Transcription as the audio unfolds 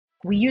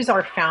We use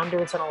our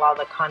founders in a lot of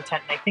the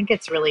content, and I think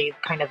it's really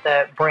kind of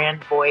the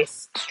brand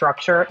voice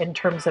structure in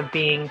terms of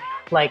being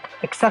like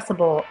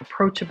accessible,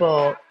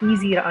 approachable,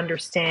 easy to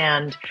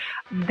understand,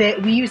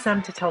 that we use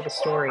them to tell the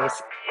stories.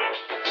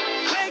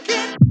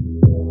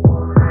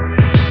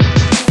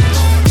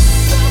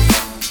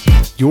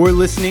 You're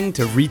listening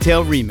to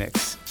Retail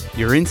Remix,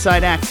 your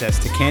inside access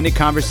to candid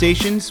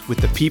conversations with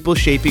the people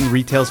shaping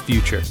retail's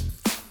future.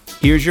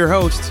 Here's your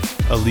host,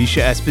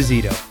 Alicia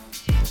Esposito.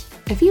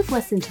 If you've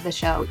listened to the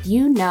show,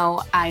 you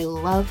know I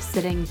love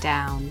sitting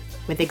down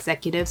with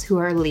executives who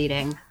are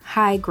leading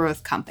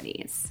high-growth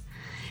companies.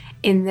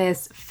 In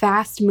this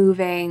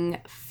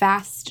fast-moving,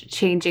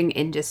 fast-changing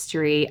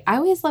industry, I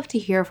always love to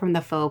hear from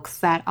the folks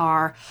that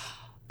are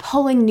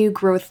pulling new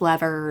growth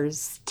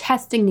levers,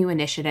 testing new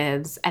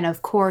initiatives, and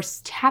of course,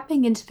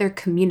 tapping into their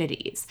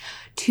communities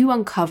to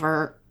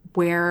uncover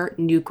where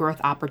new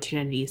growth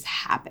opportunities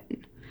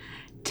happen.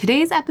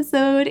 Today's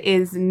episode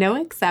is no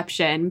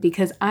exception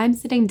because I'm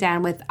sitting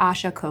down with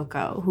Asha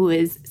Coco, who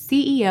is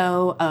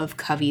CEO of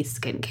Covey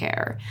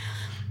Skincare.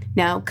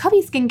 Now,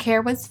 Covey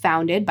Skincare was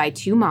founded by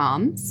two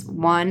moms,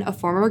 one a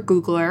former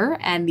Googler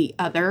and the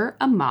other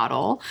a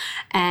model,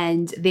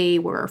 and they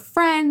were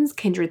friends,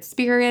 kindred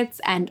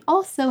spirits, and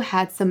also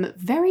had some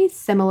very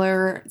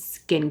similar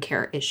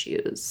skincare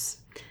issues.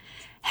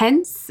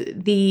 Hence,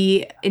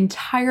 the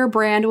entire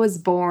brand was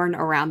born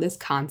around this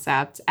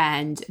concept,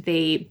 and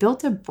they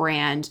built a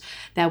brand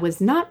that was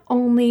not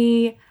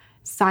only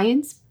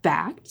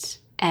science-backed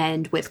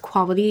and with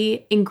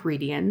quality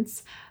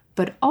ingredients,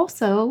 but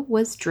also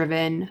was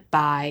driven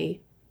by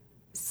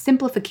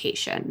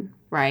simplification,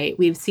 right?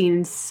 We've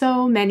seen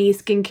so many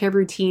skincare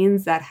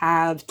routines that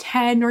have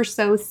 10 or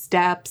so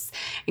steps,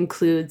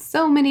 include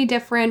so many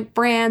different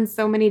brands,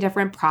 so many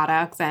different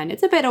products, and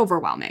it's a bit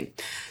overwhelming.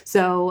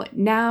 So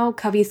now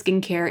Covey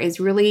Skincare is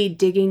really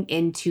digging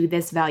into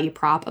this value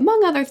prop,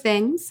 among other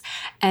things,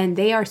 and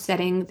they are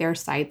setting their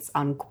sights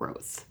on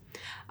growth.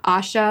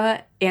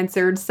 Asha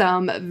answered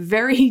some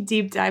very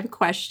deep dive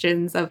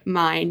questions of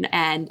mine,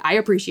 and I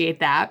appreciate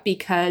that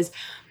because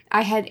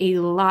I had a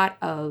lot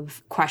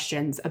of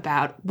questions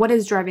about what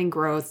is driving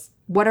growth,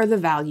 what are the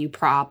value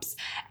props,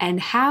 and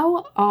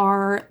how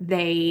are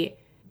they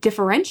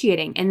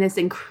differentiating in this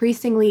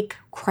increasingly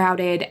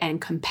crowded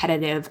and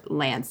competitive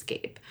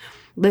landscape.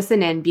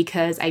 Listen in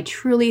because I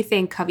truly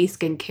think Covey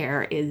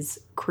Skincare is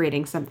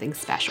creating something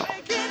special.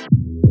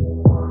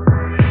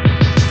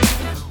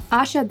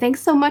 Asha,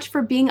 thanks so much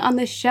for being on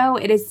the show.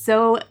 It is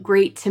so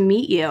great to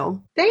meet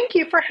you. Thank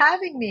you for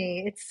having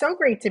me. It's so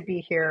great to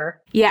be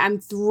here. Yeah, I'm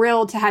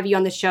thrilled to have you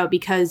on the show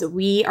because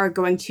we are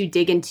going to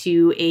dig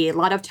into a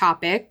lot of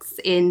topics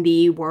in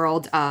the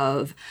world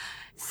of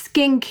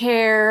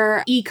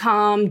skincare,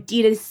 e-com,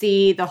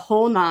 D2C, the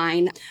whole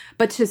nine.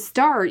 But to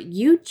start,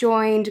 you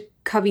joined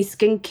Covey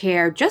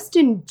Skincare just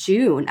in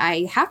June.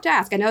 I have to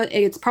ask, I know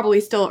it's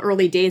probably still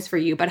early days for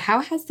you, but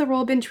how has the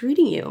role been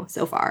treating you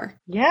so far?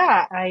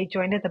 Yeah, I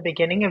joined at the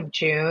beginning of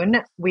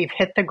June. We've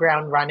hit the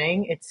ground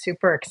running. It's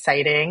super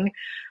exciting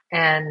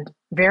and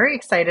very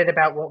excited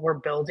about what we're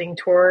building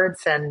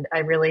towards. And I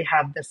really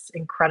have this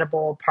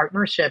incredible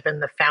partnership in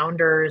the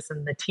founders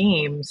and the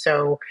team.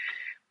 So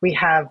we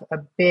have a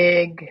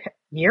big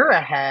year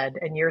ahead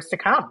and years to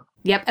come.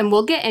 Yep. And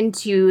we'll get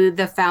into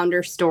the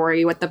founder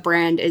story, what the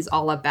brand is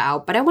all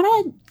about. But I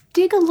want to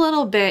dig a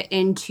little bit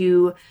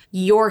into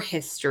your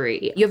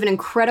history. You have an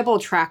incredible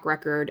track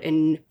record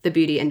in the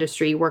beauty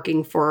industry,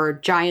 working for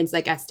giants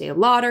like Estee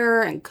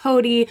Lauder and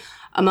Coty,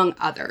 among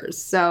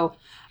others. So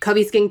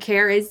Covey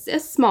Skincare is a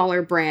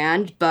smaller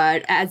brand,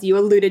 but as you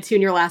alluded to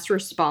in your last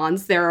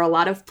response, there are a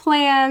lot of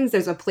plans.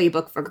 There's a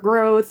playbook for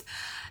growth.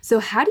 So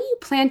how do you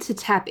plan to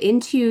tap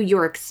into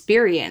your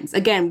experience,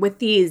 again, with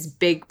these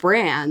big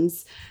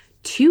brands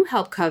to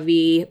help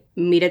Covey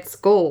meet its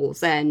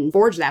goals and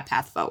forge that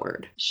path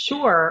forward?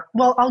 Sure.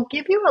 Well, I'll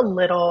give you a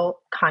little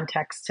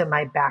context to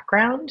my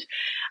background,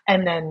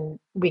 and then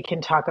we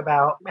can talk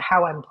about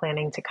how I'm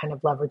planning to kind of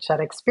leverage that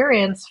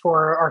experience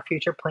for our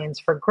future plans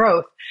for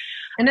growth.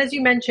 And as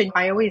you mentioned,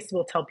 I always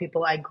will tell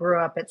people I grew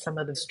up at some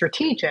of the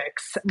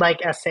strategics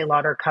like Estee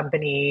Lauder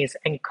companies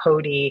and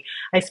Coty.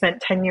 I spent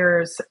 10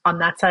 years on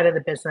that side of the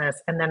business.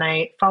 And then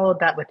I followed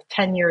that with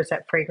 10 years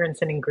at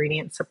fragrance and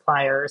ingredient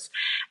suppliers.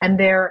 And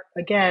there,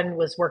 again,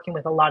 was working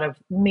with a lot of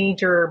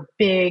major,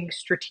 big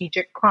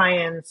strategic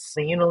clients,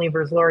 the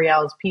Unilevers,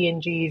 L'Oreal's,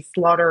 P&G's,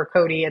 Lauder,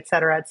 Coty, et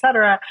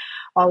cetera,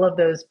 all of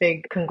those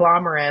big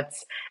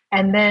conglomerates.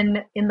 And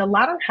then in the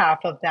latter half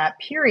of that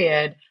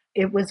period,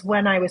 it was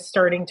when I was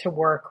starting to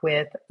work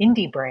with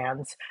indie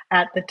brands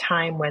at the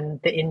time when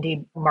the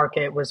indie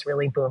market was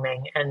really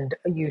booming. And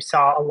you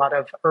saw a lot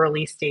of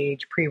early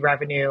stage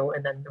pre-revenue.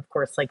 And then, of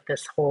course, like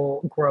this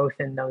whole growth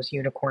in those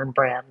unicorn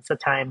brands, at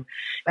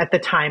the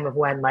time of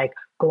when like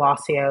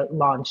Glossier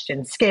launched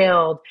and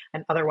scaled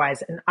and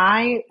otherwise. And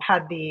I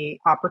had the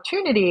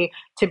opportunity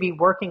to be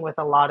working with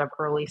a lot of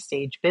early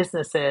stage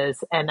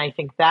businesses. And I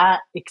think that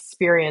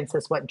experience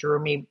is what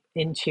drew me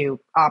into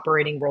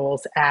operating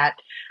roles at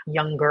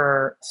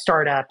younger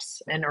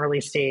startups and early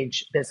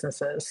stage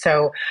businesses.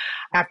 So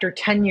after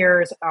 10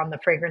 years on the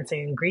fragrance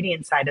and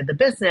ingredient side of the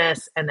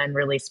business, and then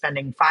really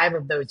spending 5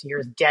 of those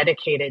years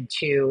dedicated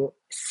to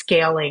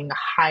scaling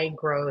high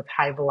growth,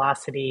 high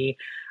velocity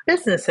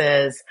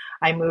businesses,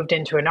 I moved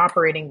into an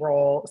operating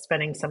role,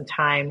 spending some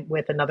time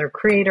with another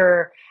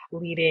creator,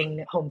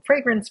 leading home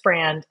fragrance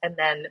brand, and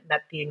then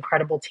met the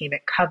incredible team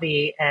at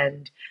Covey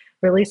and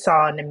really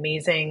saw an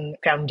amazing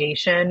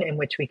foundation in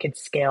which we could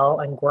scale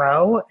and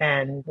grow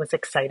and was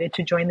excited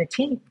to join the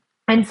team.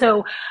 And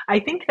so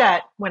I think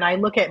that when I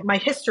look at my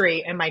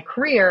history and my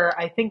career,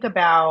 I think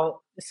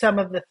about some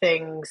of the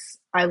things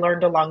I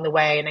learned along the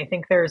way. And I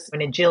think there's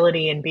an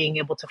agility in being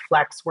able to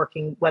flex,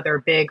 working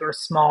whether big or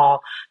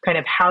small, kind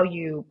of how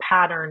you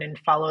pattern and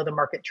follow the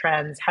market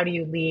trends. How do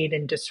you lead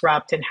and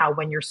disrupt? And how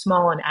when you're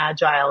small and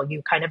agile,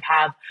 you kind of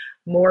have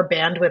more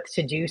bandwidth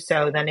to do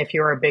so than if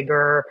you're a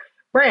bigger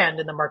brand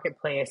in the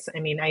marketplace. I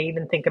mean, I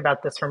even think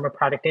about this from a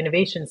product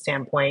innovation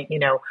standpoint,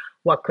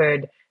 what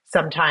could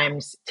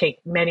sometimes take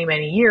many,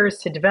 many years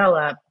to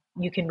develop,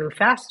 you can move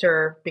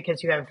faster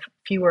because you have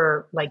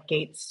fewer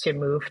gates to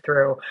move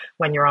through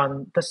when you're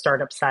on the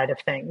startup side of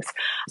things.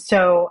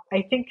 So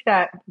I think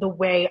that the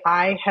way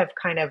I have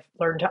kind of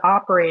learned to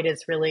operate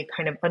is really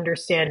kind of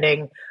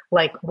understanding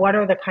what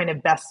are the kind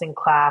of best in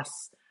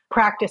class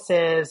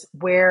practices,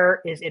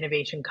 where is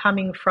innovation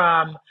coming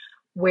from,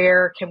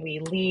 where can we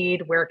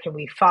lead, where can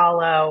we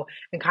follow,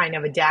 and kind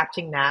of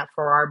adapting that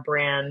for our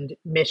brand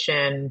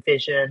mission,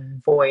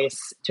 vision,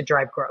 voice to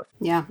drive growth.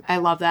 Yeah, I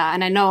love that.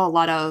 And I know a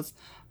lot of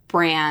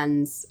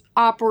brands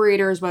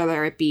operators,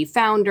 whether it be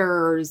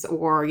founders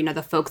or,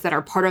 the folks that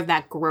are part of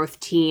that growth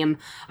team,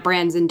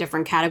 brands in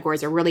different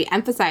categories are really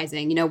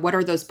emphasizing, what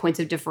are those points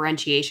of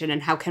differentiation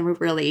and how can we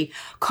really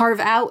carve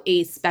out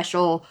a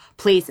special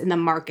place in the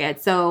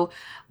market. So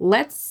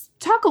let's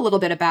talk a little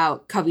bit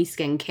about Covey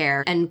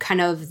Skincare and kind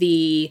of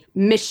the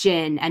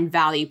mission and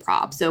value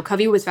prop. So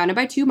Covey was founded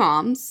by 2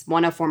 moms,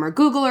 one a former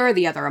Googler,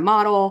 the other a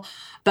model,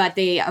 but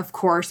they, of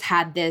course,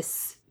 had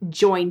this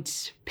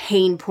joint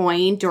pain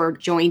point or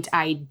joint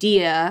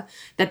idea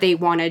that they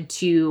wanted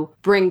to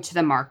bring to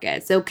the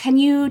market. So can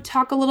you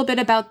talk a little bit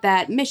about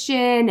that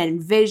mission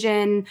and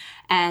vision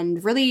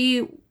and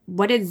really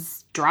what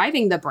is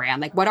driving the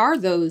brand? What are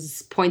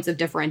those points of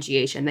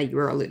differentiation that you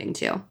were alluding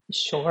to?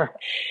 Sure.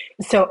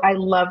 So I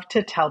love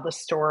to tell the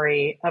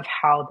story of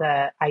how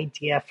the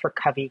idea for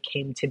Covey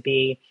came to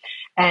be.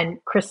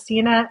 And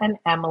Christina and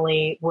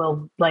Emily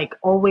will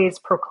always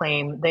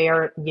proclaim they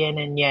are yin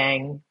and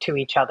yang to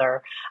each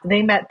other.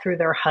 They met through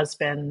their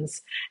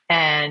husbands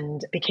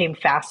and became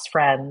fast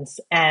friends.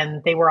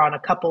 And they were on a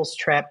couples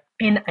trip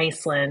in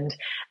Iceland.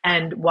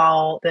 And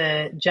while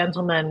the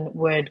gentlemen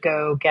would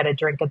go get a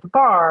drink at the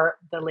bar,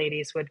 the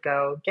ladies would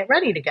go get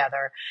ready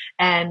together.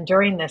 And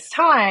during this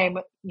time,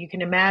 you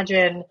can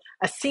imagine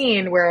a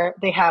scene where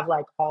they have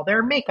all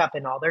their makeup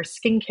and all their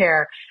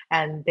skincare,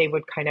 and they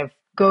would kind of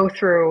go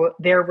through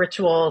their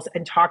rituals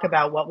and talk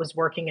about what was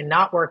working and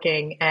not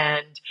working.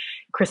 And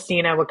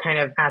Christina would kind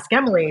of ask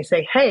Emily,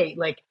 say, hey,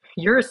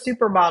 you're a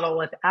supermodel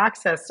with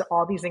access to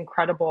all these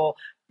incredible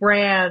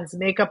brands,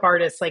 makeup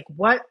artists,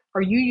 what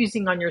are you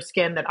using on your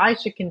skin that I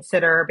should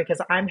consider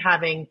because I'm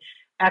having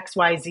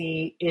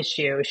XYZ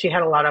issue. She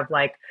had a lot of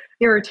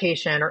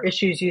irritation or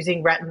issues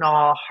using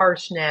retinol,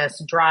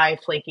 harshness, dry,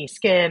 flaky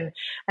skin.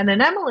 And then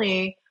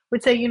Emily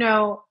would say,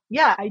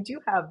 yeah, I do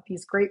have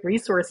these great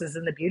resources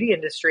in the beauty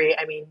industry.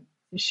 I mean,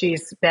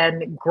 she's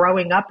been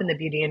growing up in the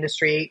beauty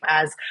industry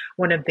as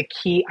one of the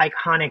key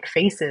iconic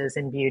faces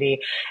in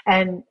beauty.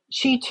 And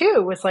she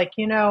too was I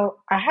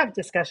have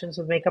discussions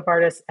with makeup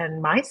artists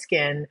and my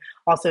skin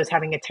also is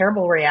having a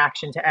terrible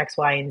reaction to X,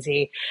 Y, and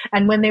Z.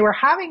 And when they were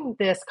having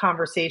this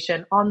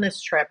conversation on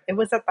this trip, it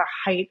was at the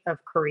height of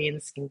Korean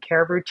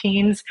skincare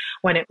routines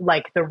when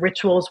the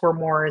rituals were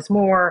more is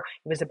more.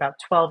 It was about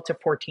 12 to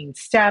 14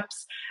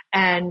 steps.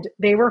 And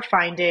they were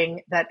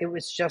finding that it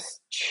was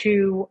just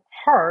too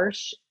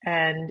harsh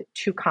and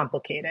too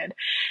complicated.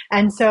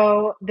 And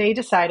so they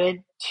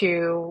decided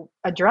to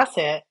address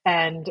it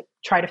and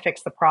try to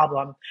fix the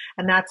problem.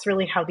 And that's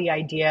really how the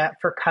idea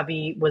for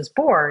Covey was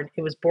born.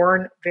 It was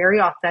born very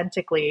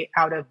authentically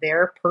out of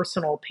their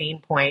personal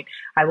pain point.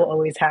 I will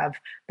always have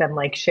them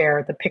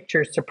share the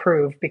pictures to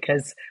prove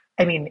because,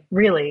 I mean,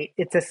 really,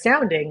 it's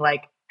astounding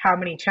how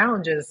many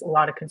challenges a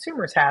lot of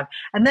consumers have.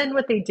 And then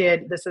what they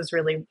did, this is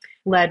really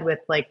led with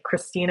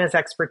Christina's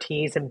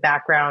expertise and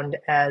background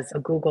as a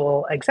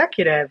Google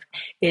executive,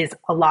 is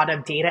a lot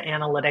of data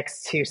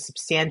analytics to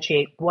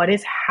substantiate what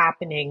is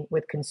happening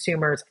with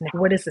consumers and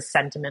what is the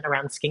sentiment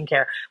around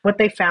skincare. What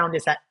they found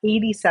is that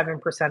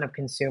 87% of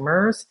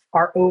consumers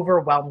are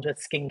overwhelmed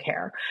with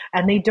skincare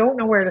and they don't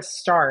know where to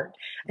start.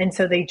 And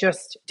so they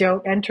just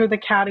don't enter the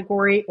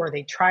category or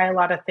they try a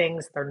lot of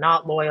things. They're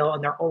not loyal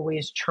and they're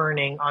always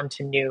churning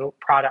onto new new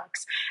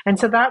products. And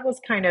so that was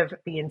kind of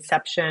the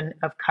inception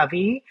of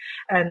Covey.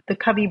 And the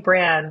Covey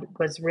brand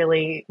was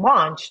really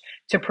launched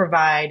to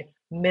provide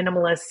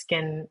minimalist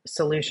skin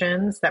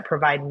solutions that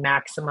provide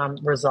maximum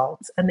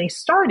results. And they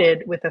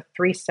started with a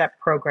 3-step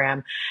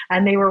program.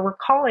 And they were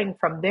recalling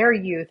from their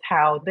youth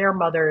how their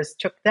mothers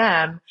took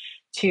them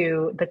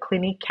to the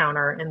Clinique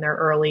counter in their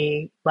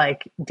early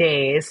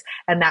days.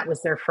 And that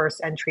was their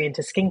first entry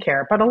into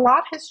skincare. But a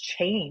lot has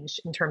changed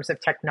in terms of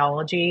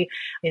technology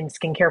in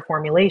skincare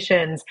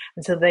formulations.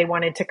 And so they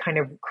wanted to kind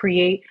of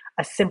create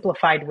a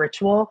simplified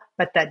ritual,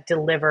 but that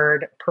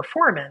delivered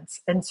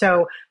performance. And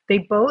so they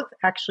both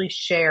actually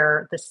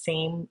share the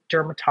same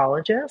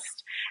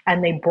dermatologist,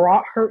 and they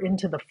brought her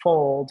into the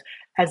fold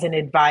as an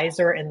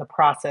advisor in the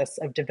process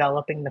of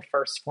developing the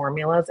first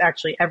formulas,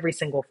 actually every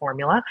single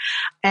formula.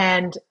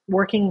 And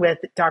working with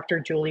Dr.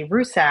 Julie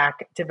Rusak,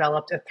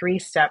 developed a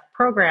 3-step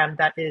program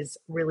that is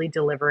really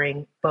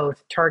delivering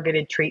both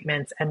targeted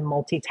treatments and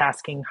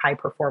multitasking high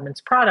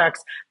performance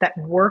products that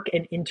work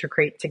and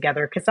integrate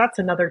together. Because that's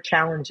another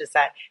challenge, is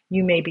that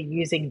you may be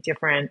using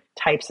different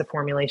types of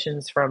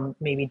formulations from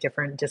maybe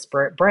different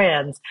disparate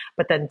brands,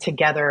 but then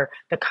together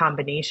the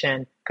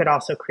combination could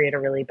also create a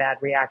really bad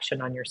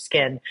reaction on your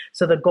skin.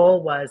 So the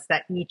goal was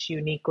that each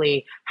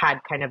uniquely had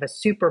kind of a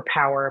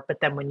superpower, but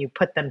then when you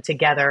put them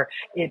together,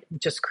 it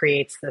just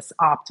creates this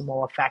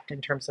optimal effect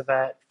in terms of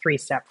a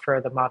 3-step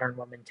for the modern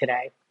woman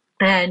today.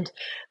 And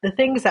the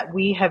things that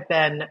we have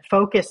been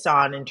focused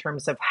on in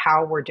terms of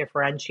how we're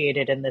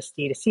differentiated in this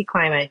D2C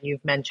climate,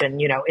 you've mentioned,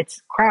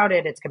 it's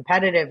crowded, it's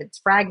competitive, it's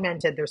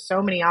fragmented. There's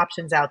so many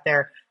options out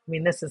there. I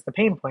mean, this is the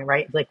pain point,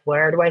 right? Like,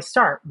 where do I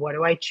start? What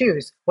do I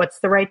choose? What's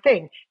the right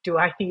thing? Do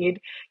I need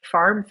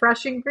farm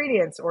fresh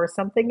ingredients or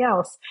something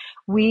else?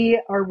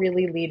 We are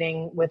really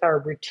leading with our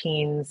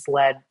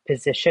routines-led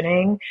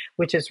positioning,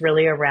 which is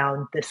really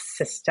around this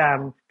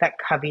system that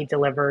Covey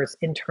delivers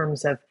in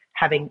terms of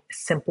having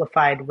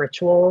simplified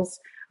rituals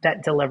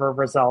that deliver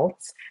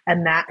results.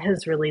 And that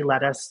has really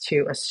led us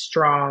to a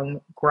strong,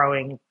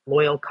 growing,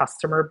 loyal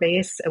customer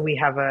base. And we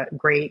have a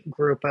great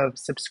group of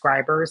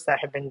subscribers that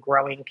have been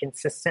growing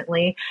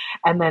consistently.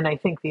 And then I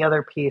think the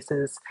other piece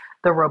is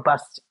the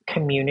robust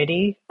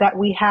community that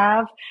we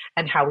have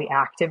and how we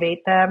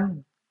activate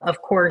them.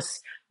 Of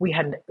course, we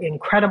had an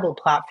incredible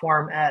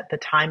platform at the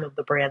time of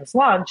the brand's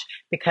launch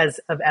because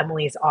of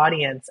Emily's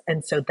audience.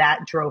 And so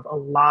that drove a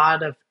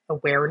lot of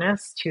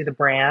awareness to the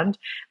brand.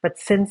 But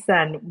since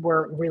then,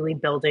 we're really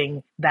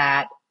building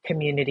that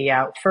community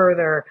out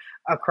further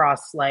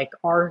across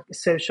our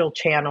social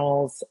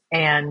channels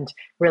and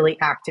really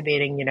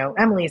activating,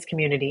 Emily's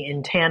community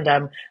in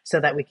tandem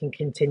so that we can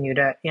continue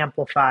to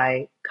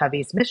amplify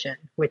Covey's mission,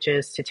 which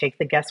is to take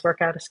the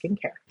guesswork out of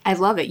skincare. I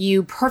love it.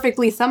 You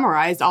perfectly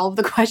summarized all of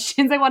the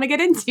questions I want to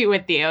get into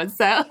with you.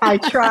 So I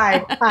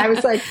tried. I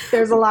was like,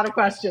 there's a lot of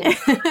questions.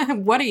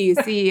 What are you,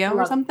 CEO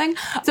or something?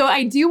 So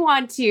I do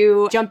want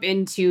to jump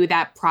into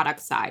that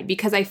product side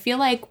because I feel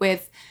like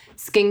with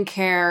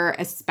skincare,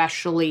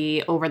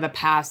 especially over the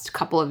past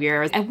couple of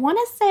years, I want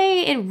to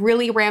say it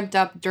really ramped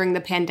up during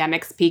the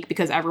pandemic's peak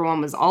because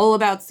everyone was all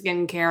about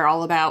skincare,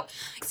 all about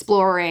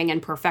exploring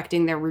and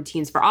perfecting their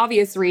routines for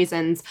obvious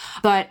reasons.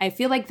 But I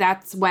feel like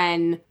that's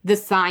when the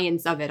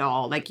science of it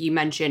all, like you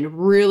mentioned,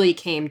 really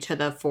came to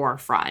the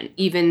forefront,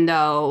 even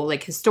though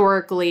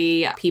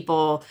historically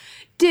people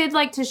did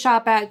like to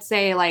shop at,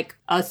 say,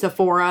 a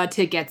Sephora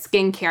to get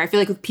skincare. I feel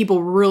like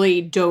people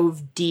really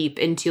dove deep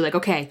into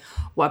okay,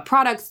 what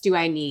products do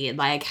I need?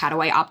 How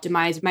do I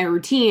optimize my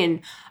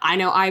routine? I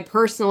know I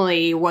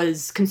personally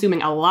was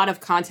consuming a lot of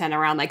content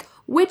around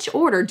which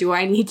order do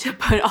I need to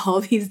put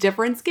all these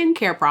different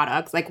skincare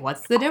products?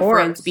 What's the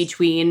difference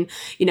between,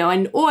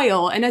 an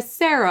oil and a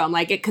serum?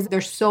 Because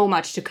there's so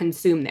much to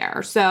consume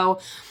there.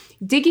 So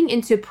digging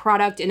into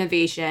product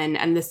innovation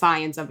and the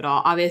science of it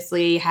all,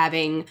 obviously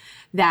having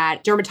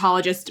that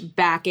dermatologist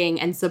backing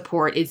and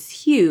support is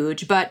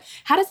huge, but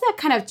how does that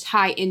kind of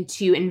tie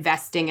into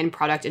investing in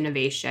product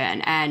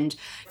innovation and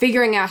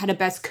figuring out how to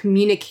best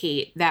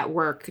communicate that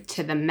work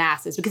to the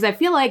masses? Because I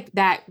feel like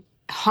that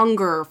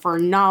hunger for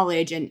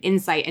knowledge and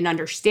insight and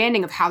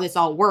understanding of how this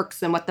all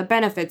works and what the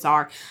benefits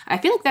are, I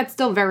feel like that's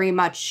still very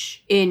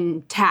much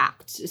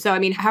intact. So, I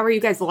mean, how are you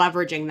guys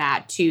leveraging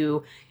that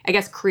to, I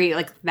guess,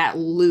 create that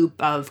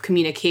loop of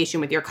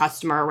communication with your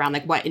customer around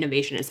what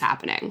innovation is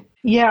happening?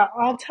 Yeah,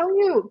 I'll tell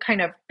you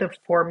kind of the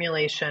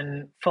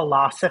formulation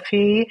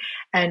philosophy.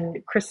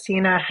 And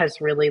Christina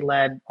has really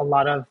led a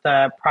lot of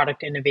the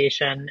product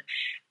innovation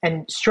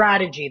and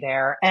strategy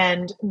there.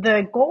 And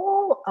the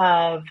goal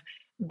of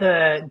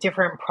the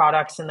different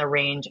products in the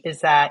range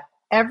is that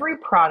every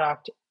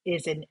product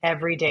is an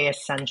everyday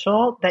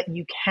essential that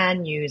you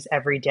can use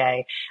every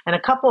day. And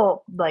a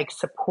couple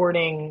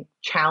supporting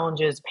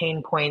challenges,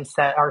 pain points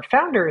that our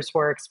founders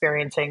were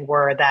experiencing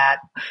were that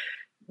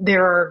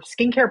there are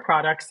skincare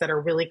products that are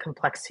really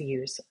complex to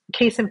use.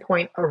 Case in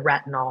point, a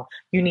retinol.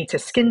 You need to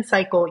skin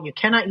cycle. You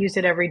cannot use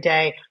it every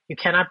day. You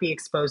cannot be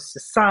exposed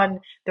to sun.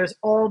 There's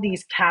all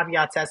these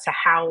caveats as to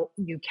how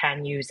you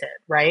can use it,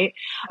 right?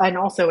 And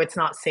also, it's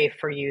not safe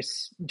for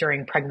use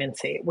during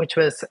pregnancy, which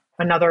was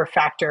another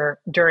factor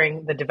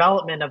during the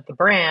development of the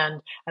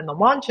brand and the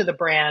launch of the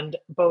brand.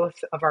 Both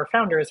of our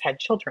founders had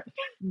children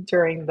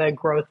during the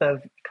growth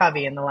of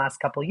Covey in the last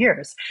couple of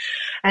years.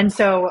 And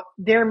so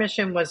their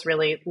mission was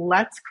really,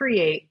 let's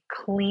create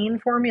clean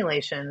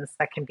formulations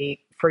that can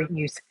be for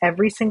use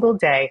every single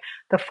day.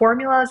 The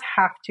formulas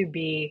have to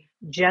be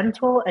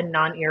gentle and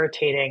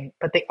non-irritating,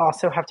 but they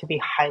also have to be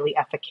highly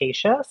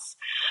efficacious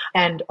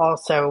and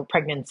also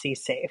pregnancy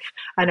safe.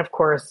 And of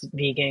course,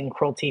 vegan,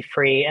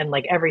 cruelty-free, and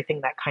like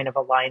everything that kind of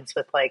aligns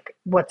with like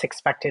what's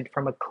expected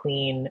from a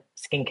clean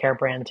skincare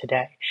brand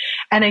today.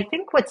 And I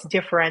think what's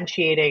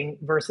differentiating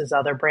versus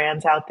other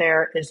brands out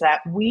there is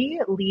that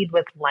we lead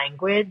with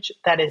language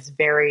that is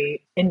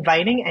very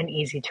inviting and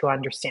easy to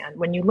understand.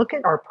 When you look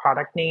at our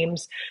product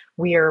names,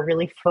 we are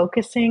really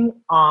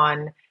focusing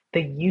on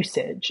the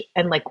usage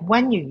and like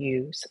when you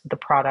use the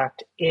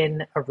product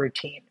in a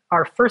routine.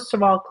 Our first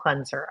of all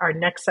cleanser, our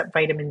next up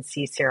vitamin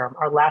C serum,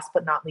 our last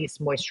but not least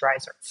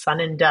moisturizer, Sun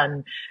and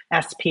Done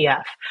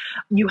SPF.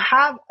 You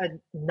have a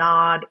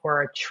nod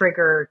or a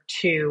trigger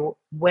to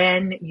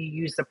when you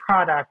use the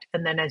product.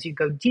 And then as you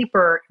go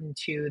deeper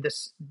into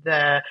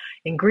the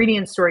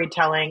ingredient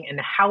storytelling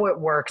and how it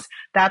works,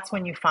 that's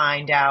when you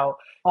find out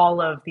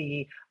all of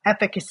the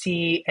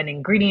efficacy and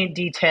ingredient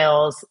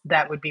details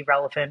that would be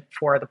relevant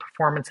for the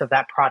performance of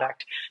that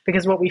product.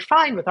 Because what we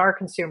find with our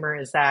consumer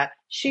is that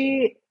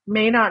she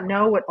may not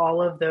know what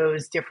all of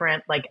those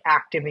different like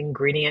active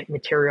ingredient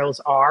materials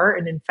are.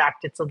 And in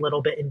fact, it's a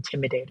little bit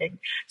intimidating.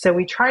 So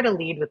we try to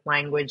lead with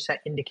language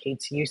that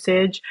indicates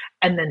usage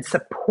and then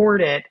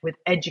support it with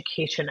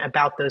education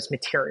about those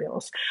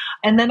materials.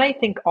 And then I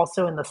think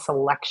also in the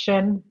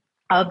selection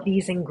of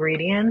these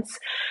ingredients,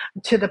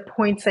 to the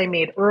points I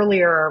made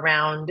earlier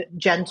around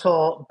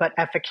gentle but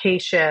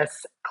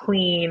efficacious,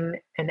 clean,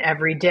 and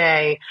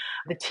everyday,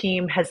 the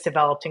team has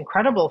developed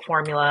incredible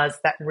formulas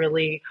that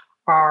really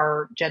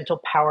are gentle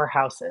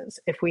powerhouses.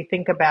 If we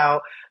think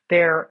about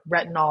their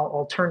retinol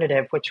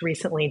alternative, which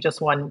recently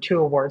just won 2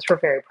 awards, we're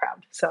very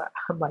proud. So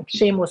I'm like,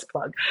 shameless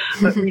plug,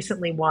 but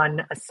recently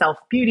won a Self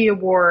Beauty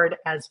Award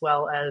as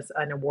well as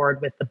an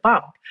award with The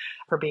Bump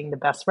for being the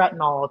best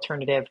retinol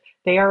alternative.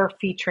 They are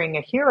featuring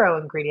a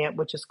hero ingredient,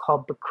 which is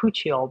called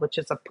bakuchiol, which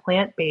is a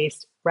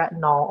plant-based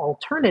retinol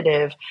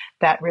alternative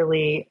that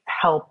really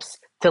helps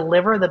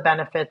deliver the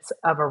benefits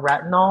of a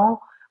retinol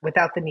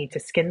without the need to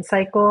skin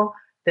cycle,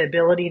 the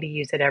ability to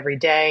use it every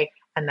day,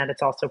 and that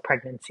it's also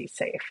pregnancy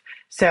safe.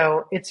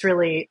 So it's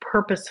really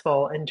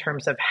purposeful in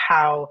terms of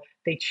how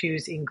they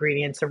choose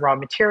ingredients and raw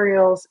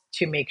materials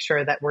to make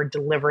sure that we're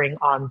delivering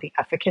on the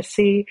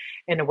efficacy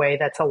in a way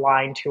that's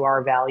aligned to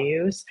our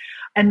values.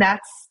 And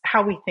that's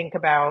how we think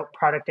about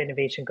product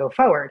innovation go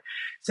forward.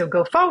 So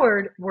go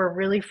forward, we're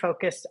really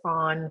focused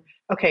on,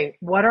 okay,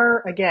 what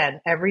are, again,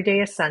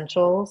 everyday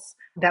essentials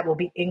that will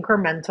be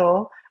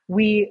incremental.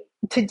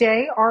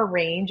 Today, our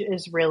range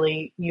is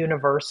really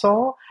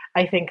universal.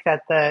 I think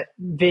that the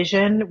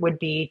vision would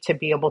be to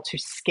be able to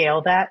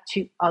scale that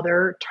to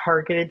other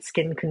targeted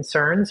skin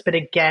concerns, but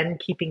again,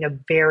 keeping a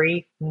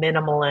very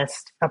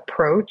minimalist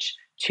approach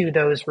to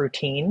those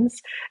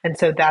routines. And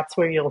so that's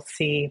where you'll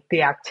see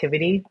the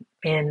activity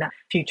in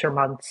future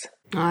months.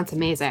 Oh, that's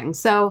amazing.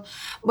 So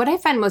what I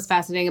find most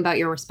fascinating about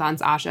your response,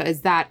 Asha,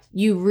 is that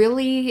you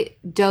really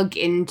dug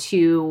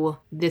into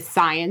the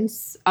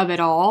science of it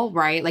all,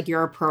 right? Like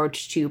your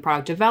approach to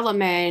product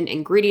development,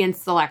 ingredient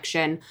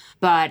selection,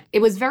 but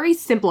it was very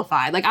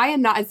simplified. Like I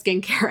am not a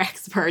skincare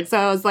expert. So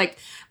I was like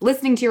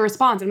listening to your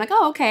response. I'm like,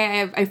 oh,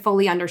 okay, I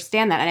fully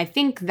understand that. And I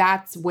think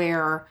that's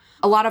where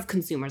a lot of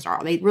consumers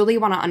are. They really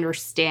want to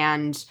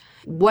understand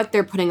what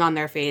they're putting on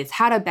their face,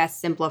 how to best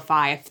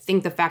simplify. I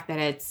think the fact that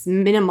it's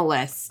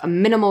minimalist, a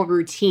minimal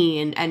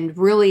routine, and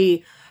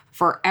really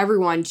for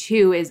everyone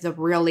too is a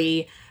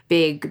really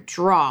big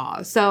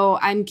draw. So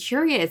I'm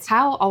curious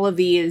how all of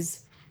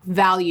these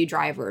value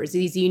drivers,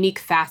 these unique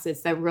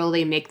facets that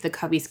really make the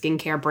Covey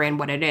skincare brand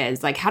what it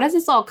is, like how does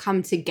this all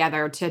come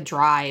together to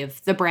drive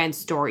the brand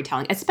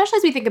storytelling, especially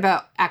as we think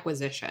about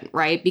acquisition,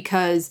 right?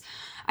 Because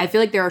I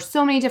feel like there are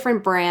so many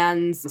different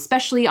brands,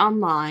 especially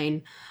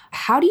online.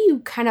 How do you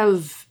kind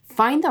of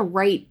find the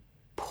right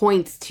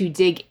points to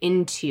dig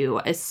into,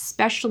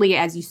 especially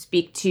as you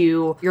speak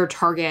to your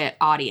target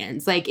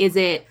audience? Like, is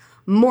it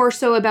more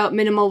so about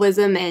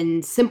minimalism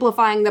and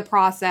simplifying the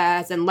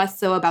process and less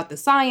so about the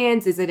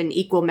science? Is it an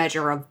equal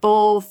measure of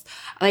both?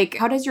 Like,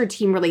 how does your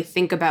team really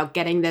think about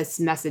getting this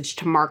message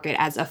to market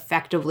as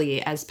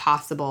effectively as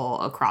possible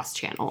across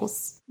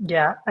channels?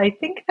 Yeah, I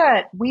think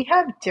that we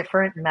have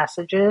different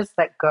messages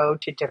that go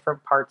to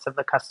different parts of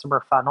the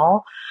customer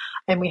funnel.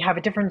 And we have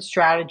a different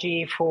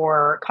strategy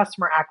for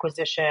customer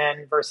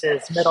acquisition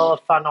versus middle of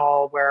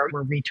funnel where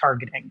we're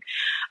retargeting.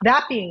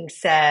 That being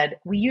said,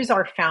 we use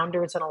our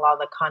founders in a lot of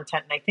the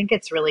content. And I think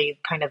it's really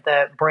kind of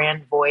the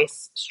brand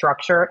voice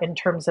structure in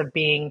terms of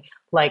being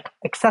like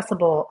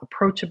accessible,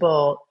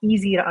 approachable,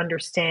 easy to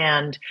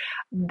understand,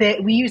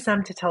 that we use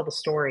them to tell the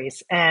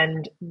stories,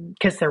 and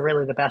because they're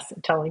really the best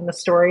at telling the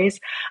stories.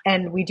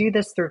 And we do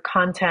this through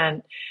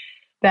content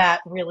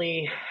that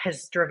really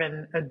has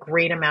driven a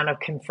great amount of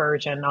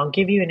conversion. I'll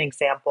give you an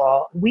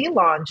example. We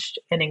launched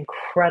an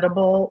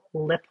incredible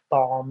lip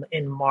balm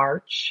in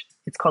March.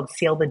 It's called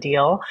Seal the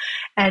Deal.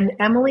 And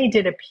Emily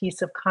did a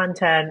piece of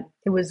content.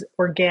 It was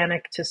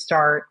organic to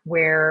start,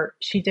 where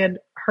she did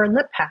her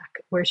lip pack,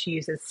 where she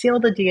uses Seal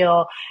the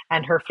Deal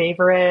and her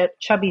favorite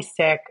chubby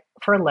stick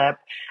for lip,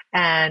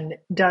 and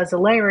does a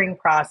layering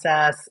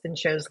process and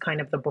shows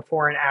kind of the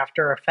before and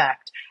after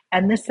effect.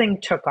 And this thing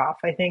took off.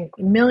 I think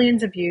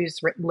millions of views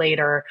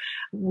later,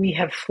 we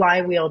have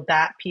flywheeled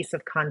that piece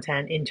of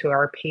content into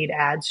our paid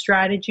ad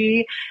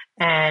strategy.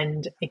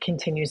 And it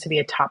continues to be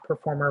a top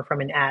performer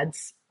from an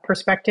ads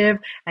perspective,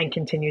 and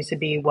continues to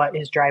be what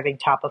is driving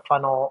top of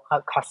funnel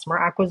customer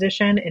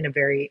acquisition in a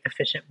very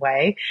efficient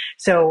way.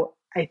 So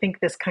I think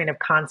this kind of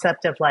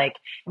concept of like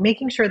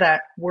making sure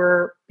that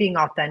we're being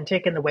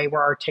authentic in the way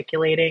we're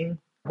articulating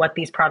what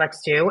these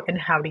products do and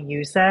how to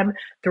use them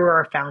through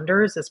our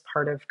founders is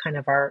part of kind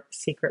of our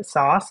secret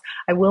sauce.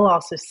 I will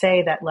also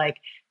say that like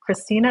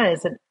Christina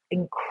is an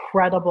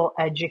incredible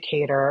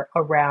educator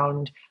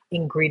around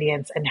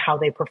ingredients and how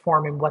they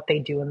perform and what they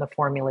do in the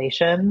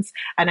formulations.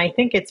 And I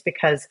think it's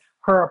because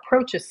her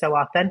approach is so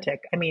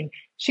authentic. I mean,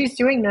 she's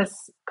doing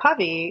this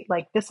Covey,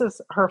 like this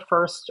is her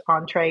first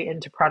entree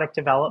into product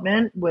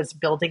development, was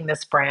building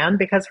this brand,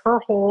 because her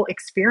whole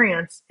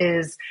experience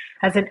is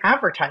as an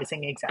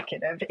advertising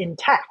executive in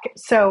tech.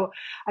 So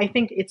I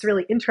think it's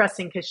really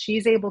interesting because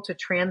she's able to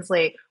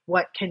translate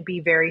what can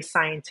be very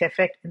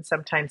scientific and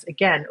sometimes,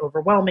 again,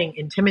 overwhelming,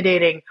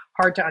 intimidating,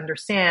 hard to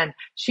understand.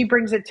 She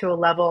brings it to a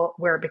level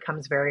where it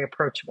becomes very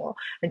approachable.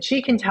 And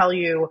she can tell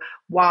you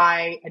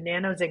why a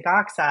nano zinc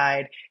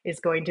oxide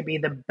is going to be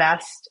the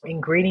best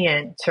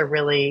ingredient to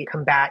really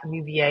combat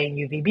UVA and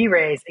UVB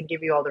rays, and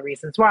give you all the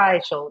reasons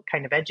why. She'll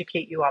kind of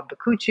educate you on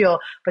bakuchiol,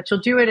 but she'll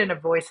do it in a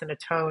voice and a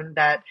tone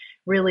that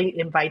really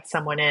invites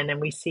someone in.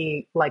 And we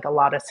see like a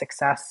lot of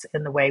success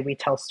in the way we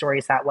tell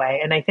stories that way.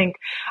 And I think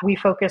we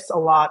focus a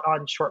lot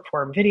on short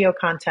form video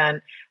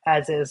content,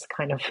 as is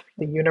kind of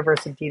the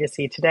universe of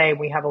D2C today.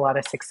 We have a lot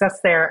of success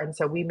there. And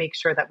so we make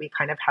sure that we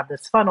kind of have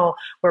this funnel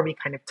where we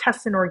kind of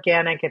test an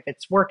organic. If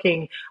it's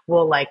working,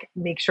 we'll like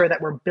make sure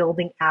that we're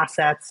building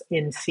assets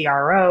in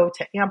CRO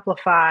to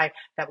amplify,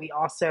 that we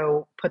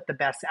also put the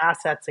best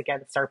assets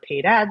against our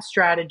paid ad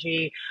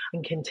strategy,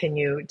 and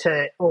continue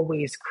to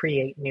always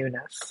create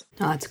newness.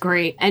 Oh, that's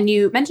great. And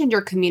you mentioned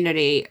your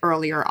community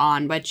earlier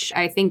on, which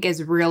I think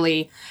is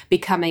really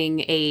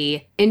becoming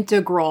a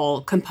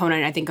integral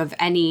component, I think, of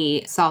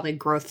any solid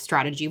growth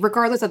strategy,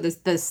 regardless of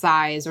the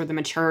size or the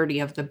maturity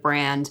of the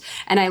brand.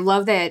 And I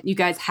love that you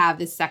guys have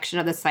this section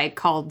of the site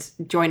called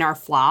Join Our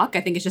Flock.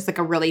 I think it's just like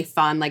a really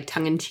fun, like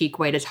tongue-in-cheek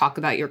way to talk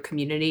about your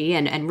community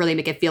and really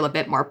make it feel a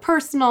bit more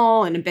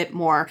personal and a bit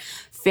more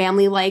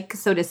family-like,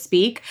 so to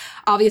speak.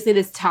 Obviously,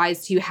 this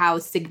ties to how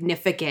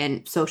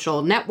significant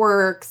social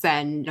networks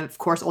and, of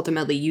course,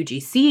 ultimately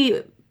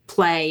UGC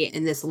play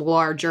in this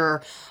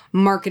larger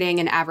marketing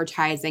and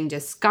advertising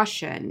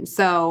discussion.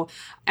 So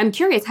I'm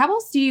curious, how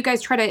else do you guys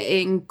try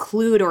to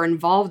include or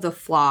involve the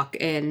flock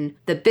in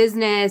the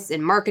business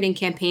and marketing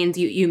campaigns?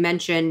 You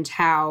mentioned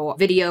how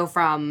video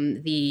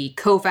from the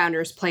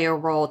co-founders play a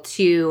role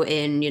too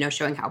in,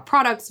 showing how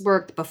products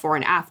work before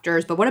and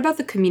afters, but what about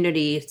the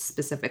community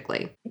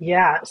specifically?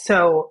 Yeah,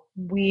 so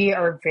we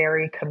are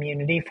very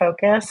community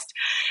focused.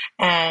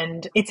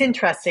 And it's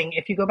interesting,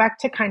 if you go back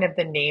to kind of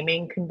the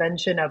naming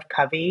convention of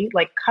Covey,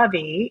 like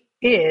Covey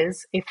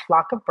is a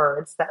flock of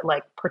birds that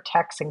like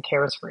protects and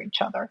cares for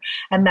each other.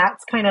 And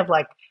that's kind of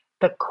like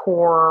the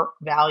core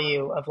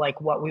value of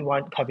like what we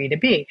want Covey to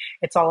be.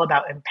 It's all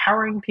about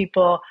empowering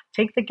people,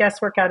 take the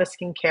guesswork out of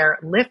skincare,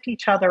 lift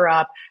each other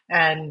up,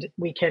 and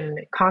we can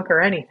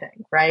conquer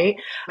anything, right?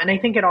 And I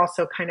think it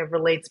also kind of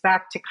relates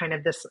back to kind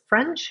of this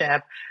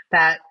friendship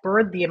that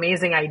birthed the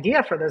amazing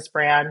idea for this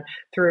brand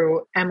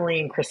through Emily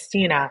and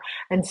Christina.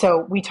 And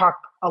so we talk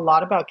a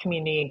lot about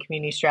community and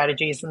community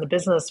strategies. In the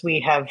business, we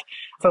have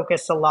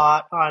focused a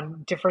lot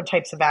on different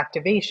types of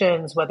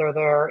activations, whether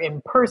they're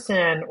in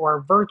person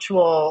or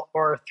virtual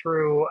or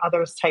through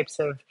other types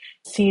of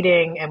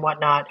seeding and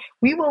whatnot.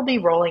 We will be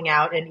rolling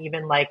out and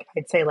even like,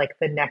 I'd say like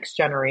the next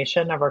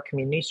generation of our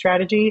community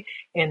strategy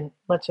in,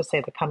 let's just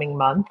say, the coming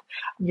month.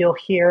 You'll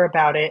hear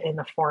about it in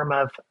the form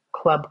of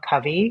Club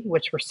Covey,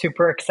 which we're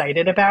super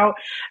excited about.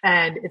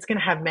 And it's going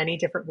to have many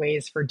different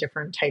ways for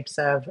different types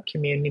of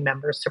community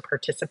members to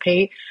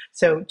participate.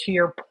 So to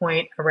your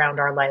point around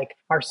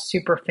our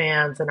super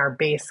fans and our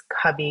base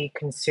Covey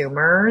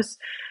consumers,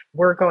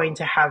 we're going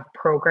to have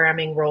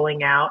programming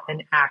rolling out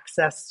and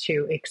access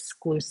to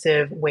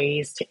exclusive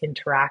ways to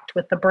interact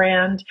with the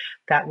brand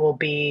that will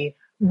be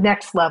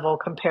next level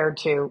compared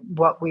to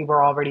what we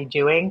were already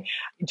doing,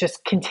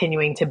 just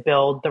continuing to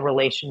build the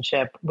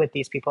relationship with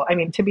these people. I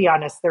mean, to be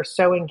honest, they're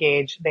so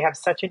engaged. They have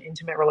such an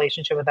intimate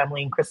relationship with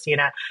Emily and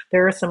Christina.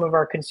 There are some of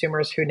our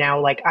consumers who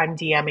now, like, I'm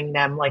DMing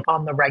them like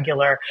on the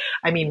regular.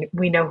 I mean,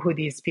 we know who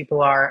these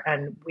people are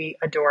and we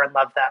adore and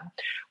love them.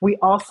 We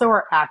also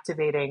are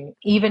activating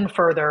even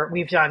further.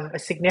 We've done a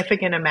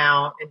significant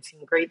amount and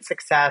seen great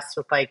success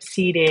with like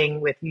seeding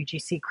with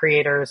UGC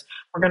creators.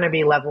 We're going to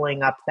be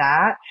leveling up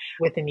that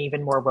with an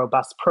even more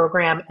robust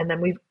program. And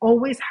then we've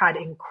always had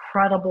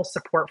incredible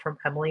support from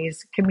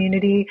Emily's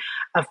community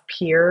of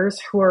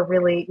peers who are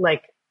really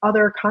like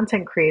other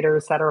content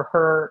creators that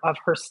are of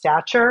her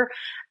stature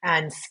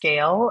and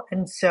scale.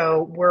 And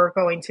so we're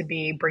going to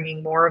be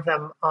bringing more of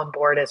them on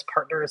board as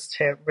partners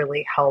to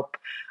really help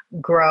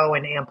grow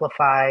and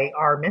amplify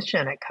our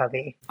mission at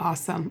Covey.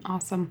 Awesome.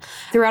 Awesome.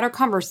 Throughout our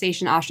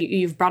conversation, Asha,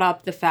 you've brought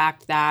up the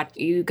fact that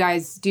you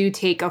guys do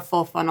take a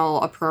full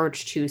funnel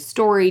approach to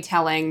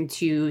storytelling,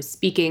 to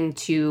speaking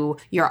to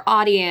your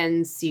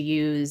audience. You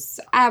use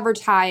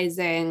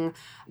advertising.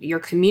 Your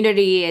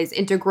community is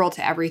integral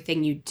to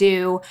everything you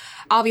do.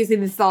 Obviously,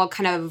 this all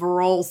kind of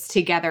rolls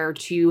together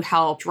to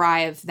help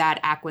drive that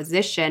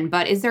acquisition.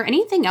 But is there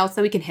anything else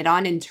that we can hit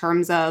on in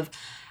terms of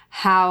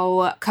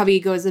how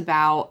Covey goes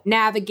about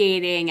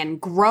navigating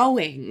and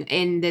growing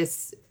in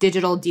this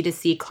digital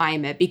D2C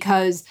climate?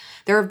 Because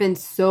there have been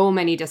so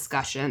many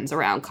discussions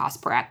around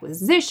cost per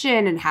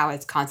acquisition and how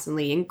it's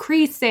constantly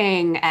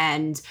increasing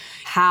and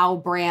how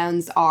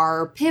brands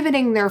are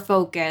pivoting their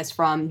focus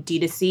from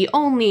D2C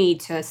only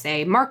to,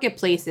 say,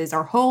 marketplaces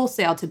or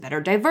wholesale to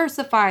better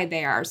diversify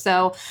there.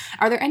 So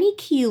are there any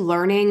key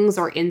learnings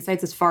or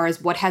insights as far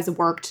as what has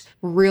worked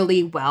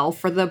really well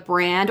for the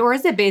brand? Or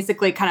is it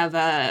basically kind of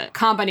a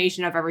combination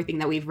of everything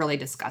that we've really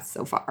discussed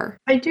so far?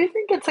 I do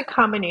think it's a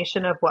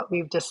combination of what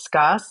we've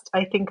discussed.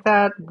 I think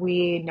that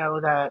we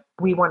know that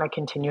we want to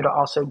continue to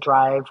also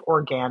drive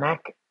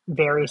organic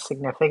very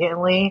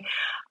significantly.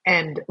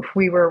 And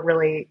we were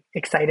really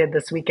excited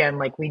this weekend.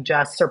 Like, we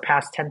just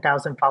surpassed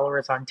 10,000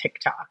 followers on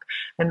TikTok.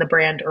 And the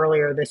brand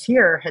earlier this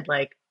year had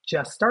like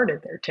just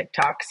started their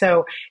TikTok.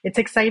 So it's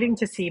exciting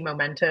to see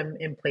momentum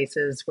in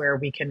places where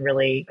we can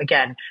really,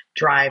 again,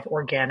 drive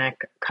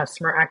organic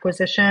customer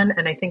acquisition.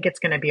 And I think it's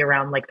going to be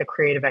around like the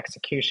creative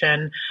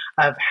execution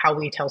of how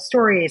we tell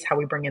stories, how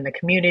we bring in the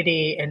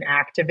community and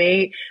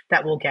activate,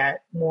 that will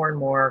get more and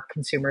more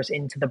consumers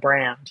into the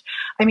brand.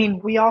 I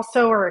mean, we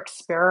also are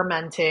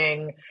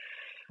experimenting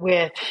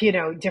with,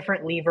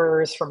 different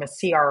levers from a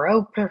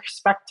CRO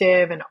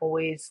perspective and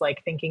always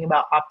like thinking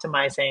about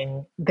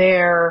optimizing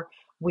there.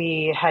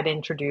 We had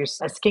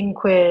introduced a skin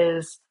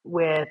quiz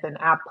with an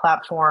app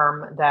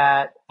platform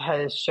that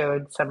has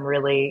showed some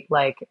really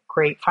like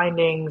great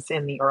findings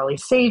in the early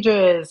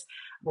stages.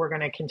 We're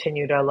going to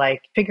continue to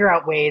like figure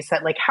out ways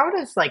that like, how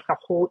does like the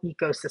whole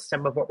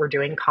ecosystem of what we're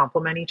doing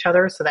complement each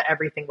other so that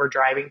everything we're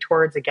driving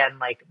towards, again,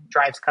 like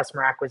drives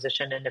customer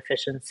acquisition and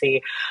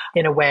efficiency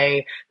in a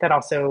way that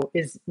also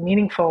is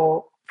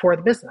meaningful for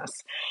the business.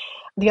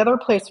 The other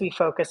place we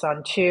focus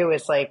on too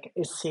is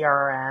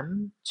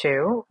CRM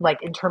too, like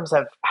in terms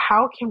of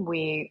how can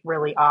we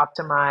really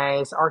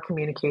optimize our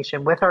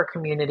communication with our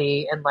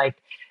community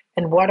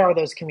and what are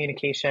those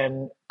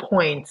communication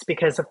points?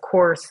 Because of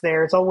course,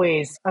 there's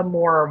always a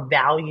more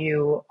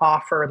value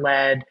offer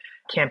led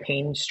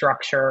campaign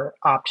structure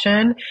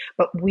option,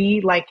 but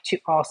we like to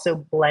also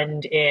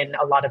blend in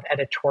a lot of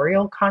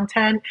editorial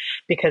content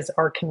because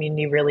our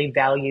community really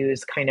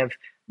values kind of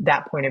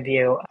that point of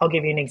view. I'll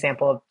give you an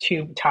example of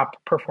two top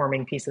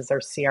performing pieces of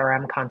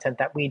CRM content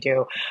that we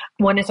do.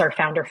 One is our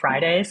Founder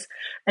Fridays,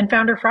 and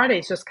Founder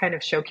Fridays just kind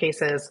of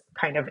showcases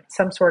kind of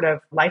some sort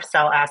of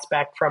lifestyle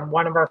aspect from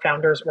one of our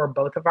founders or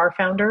both of our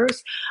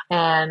founders.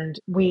 And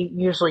we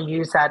usually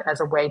use that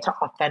as a way to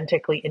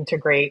authentically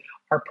integrate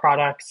our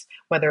products,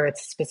 whether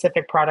it's a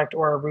specific product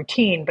or a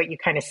routine, but you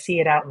kind of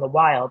see it out in the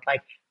wild.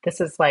 Like, this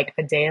is like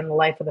a day in the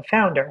life of the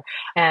founder.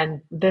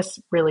 And this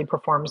really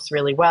performs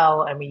really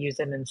well. And we use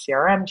it in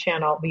CRM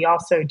channel. We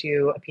also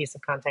do a piece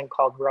of content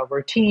called Real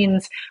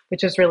Routines,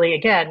 which is really,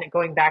 again,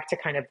 going back to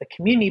kind of the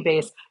community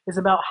base, is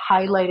about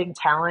highlighting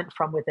talent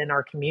from within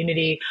our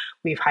community.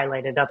 We've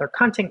highlighted other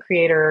content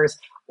creators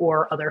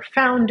or other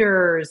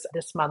founders.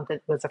 This month,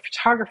 it was a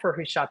photographer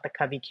who shot the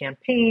Covey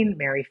campaign,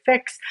 Mary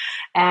Fix,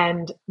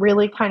 and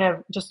really kind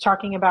of just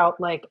talking about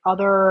like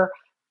other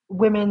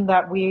women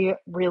that we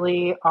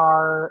really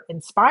are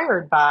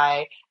inspired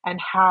by and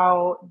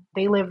how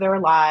they live their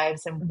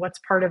lives and what's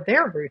part of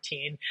their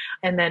routine.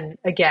 And then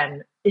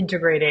again,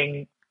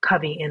 integrating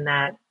Covey in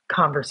that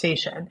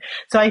conversation.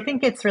 So I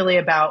think it's really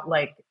about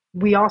like,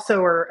 we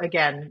also are,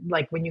 again,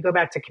 like when you go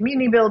back to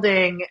community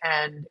building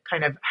and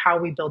kind of how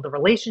we build the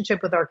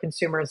relationship with our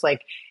consumers,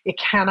 like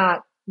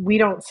we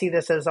don't see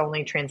this as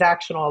only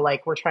transactional,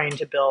 like we're trying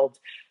to build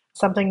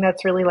something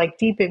that's really like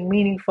deep and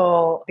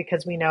meaningful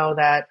because we know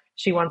that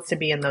she wants to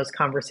be in those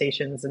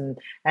conversations and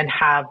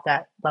have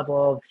that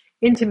level of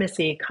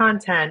intimacy,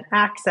 content,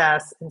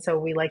 access. And so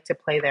we like to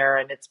play there,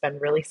 and it's been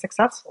really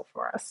successful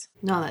for us.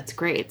 No, that's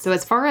great. So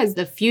as far as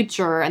the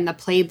future and the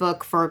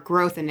playbook for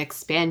growth and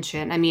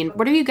expansion, I mean,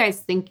 what are you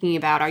guys thinking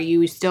about? Are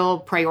you still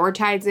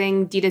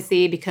prioritizing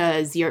D2C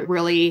because you're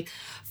really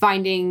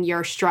finding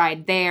your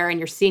stride there and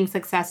you're seeing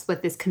success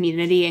with this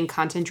community and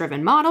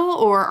content-driven model?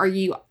 Or are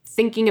you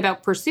thinking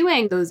about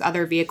pursuing those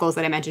other vehicles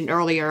that I mentioned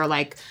earlier,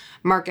 like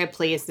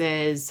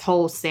marketplaces,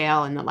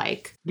 wholesale, and the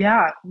like?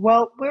 Yeah,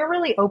 well, we're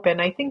really open.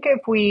 I think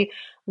if we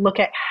look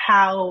at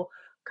how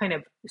kind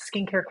of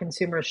skincare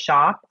consumers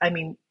shop, I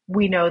mean,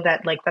 we know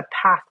that like the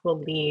path will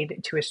lead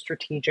to a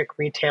strategic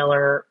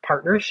retailer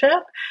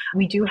partnership.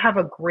 We do have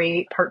a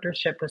great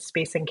partnership with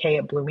Space NK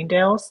at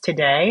Bloomingdale's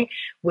today,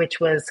 which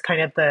was kind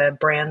of the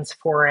brand's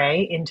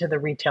foray into the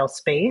retail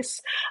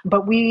space.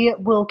 But we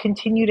will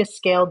continue to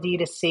scale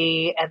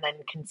D2C and then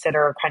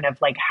consider kind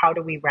of like how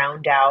do we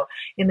round out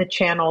in the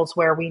channels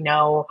where we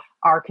know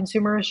our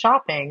consumer is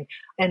shopping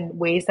and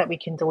ways that we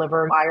can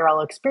deliver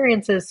IRL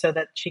experiences so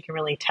that she can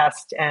really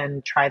test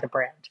and try the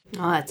brand.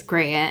 Oh, that's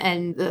great.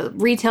 And the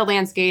retail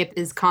landscape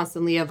is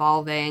constantly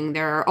evolving.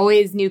 There are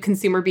always new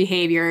consumer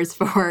behaviors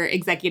for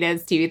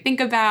executives to think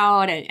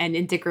about and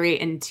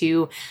integrate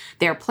into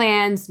their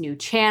plans, new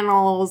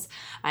channels.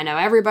 I know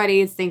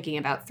everybody's thinking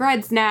about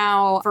threads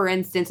now, for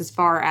instance, as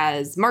far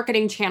as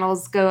marketing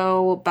channels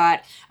go.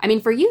 But I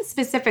mean, for you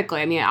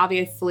specifically, I mean,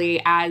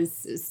 obviously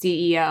as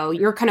CEO,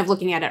 you're kind of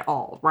looking at it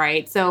all,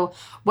 right? So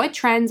what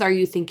trends are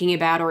you thinking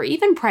about or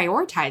even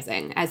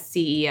prioritizing as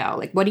CEO?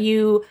 Like, what do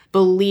you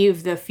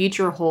believe the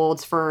future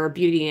holds for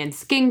beauty and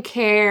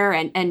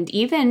skincare and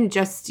even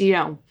just, you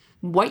know,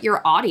 what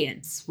your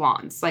audience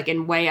wants, like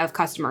in way of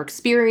customer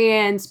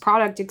experience,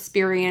 product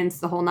experience,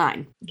 the whole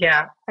nine?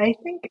 Yeah, I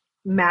think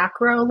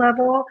macro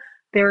level,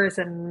 there is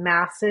a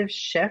massive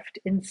shift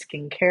in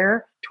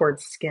skincare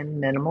towards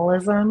skin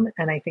minimalism.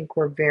 And I think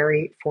we're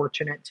very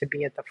fortunate to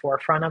be at the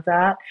forefront of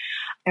that.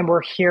 And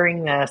we're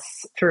hearing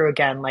this through,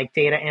 again, like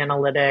data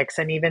analytics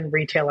and even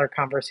retailer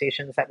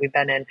conversations that we've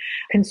been in.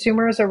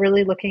 Consumers are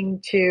really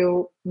looking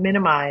to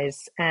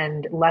minimize,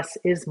 and less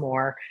is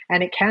more,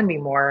 and it can be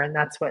more. And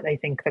that's what I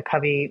think the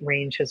Covey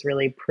range has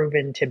really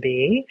proven to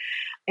be.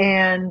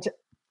 And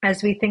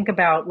as we think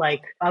about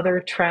like other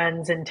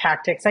trends and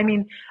tactics, I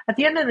mean, at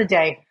the end of the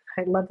day,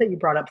 I love that you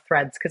brought up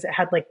threads because it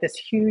had like this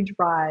huge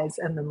rise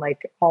and then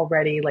like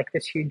already like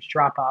this huge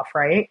drop off,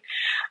 right?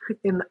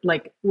 In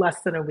like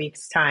less than a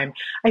week's time.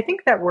 I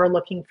think that we're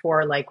looking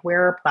for like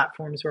where are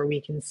platforms where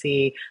we can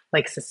see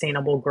like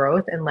sustainable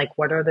growth and like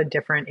what are the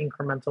different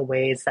incremental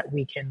ways that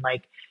we can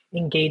like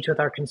engage with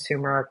our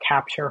consumer,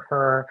 capture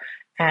her,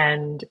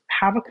 and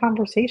have a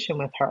conversation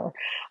with her.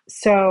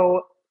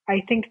 So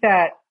I think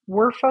that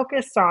we're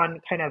focused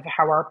on kind of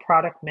how our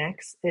product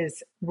mix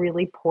is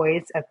really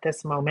poised at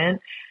this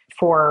moment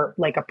for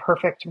like a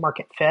perfect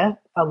market fit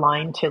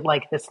aligned to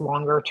like this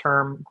longer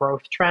term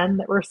growth trend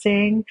that we're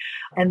seeing.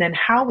 And then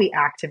how we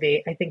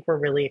activate, I think we're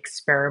really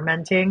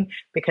experimenting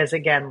because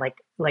again,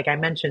 like I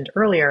mentioned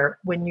earlier,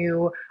 when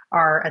you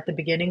are at the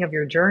beginning of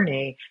your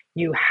journey,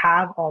 you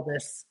have all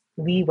this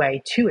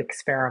leeway to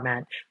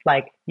experiment.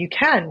 Like you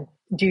can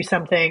do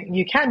something,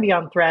 you can be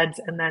on threads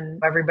and then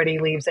everybody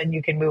leaves and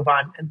you can move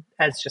on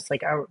as just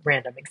like a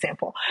random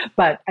example.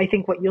 But I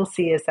think what you'll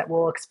see is that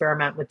we'll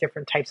experiment with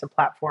different types of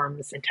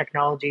platforms and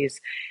technologies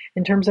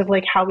in terms of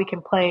like how we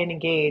can play and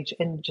engage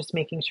and just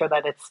making sure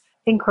that it's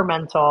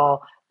incremental,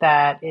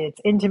 that it's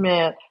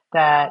intimate,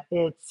 that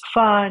it's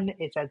fun,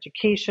 it's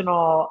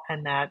educational,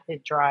 and that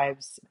it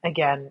drives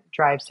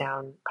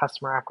down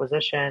customer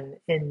acquisition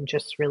in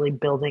just really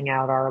building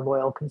out our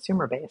loyal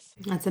consumer base.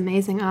 That's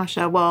amazing,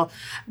 Asha. Well,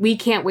 we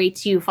can't wait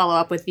to follow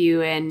up with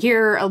you and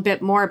hear a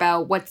bit more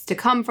about what's to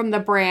come from the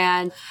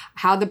brand,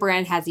 how the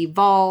brand has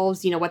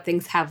evolved, you know, what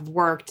things have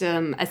worked,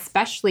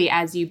 especially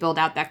as you build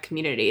out that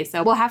community.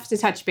 So we'll have to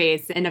touch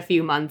base in a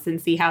few months and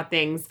see how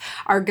things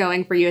are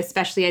going for you,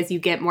 especially as you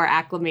get more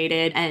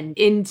acclimated and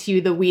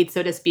into the weeds,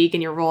 so to speak, in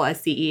your role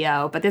as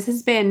CEO. But this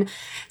has been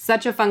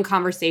such a fun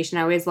conversation.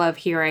 I always love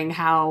hearing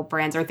how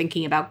brands are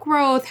thinking about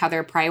growth, how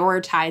they're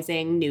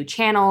prioritizing new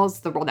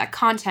channels, the role that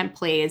content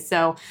plays.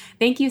 So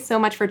thank you so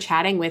much for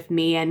chatting with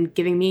me and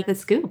giving me the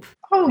scoop.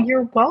 Oh,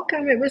 you're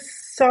welcome. It was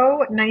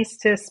so nice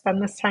to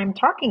spend this time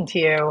talking to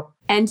you.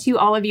 And to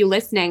all of you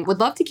listening, would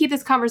love to keep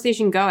this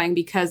conversation going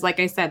because, like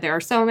I said, there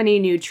are so many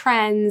new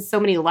trends, so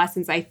many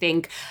lessons I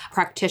think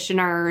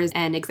practitioners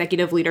and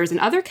executive leaders in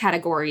other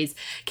categories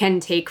can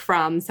take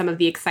from some of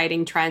the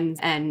exciting trends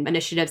and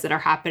initiatives that are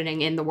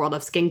happening in the world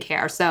of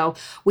skincare. So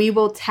we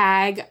will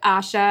tag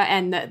Asha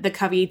and the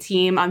Covey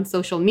team on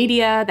social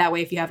media. That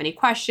way, if you have any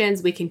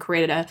questions, we can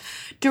create a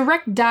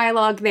direct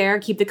dialogue there,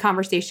 keep the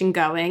conversation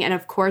going. And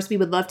of course, we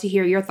would love to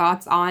hear your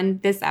thoughts on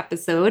this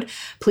episode.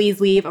 Please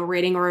leave a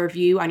rating or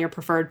review on your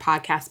preferred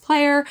podcast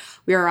player.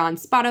 We are on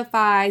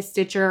Spotify,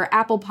 Stitcher,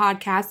 Apple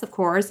Podcasts, of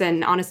course,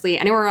 and honestly,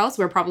 anywhere else,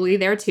 we're probably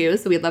there too.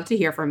 So we'd love to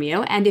hear from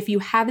you. And if you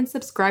haven't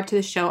subscribed to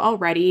the show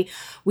already,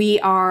 we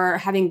are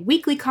having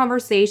weekly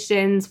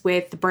conversations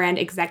with brand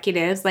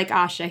executives like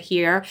Asha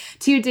here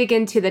to dig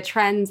into the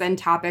trends and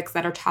topics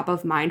that are top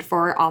of mind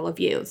for all of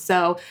you.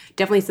 So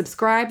definitely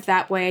subscribe.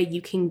 That way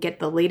you can get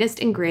the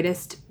latest and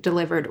greatest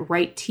delivered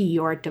right to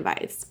your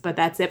device. But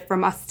that's it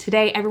from us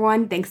today,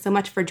 everyone. Thanks so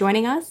much for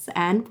joining us,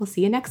 and we'll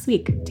see you next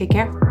week. Take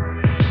care.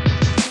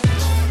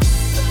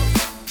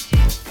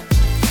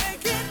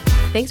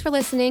 Thanks for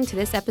listening to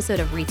this episode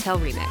of Retail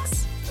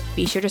Remix.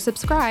 Be sure to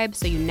subscribe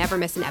so you never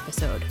miss an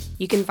episode.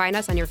 You can find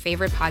us on your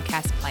favorite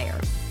podcast player.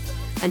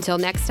 Until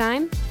next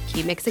time,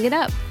 keep mixing it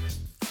up.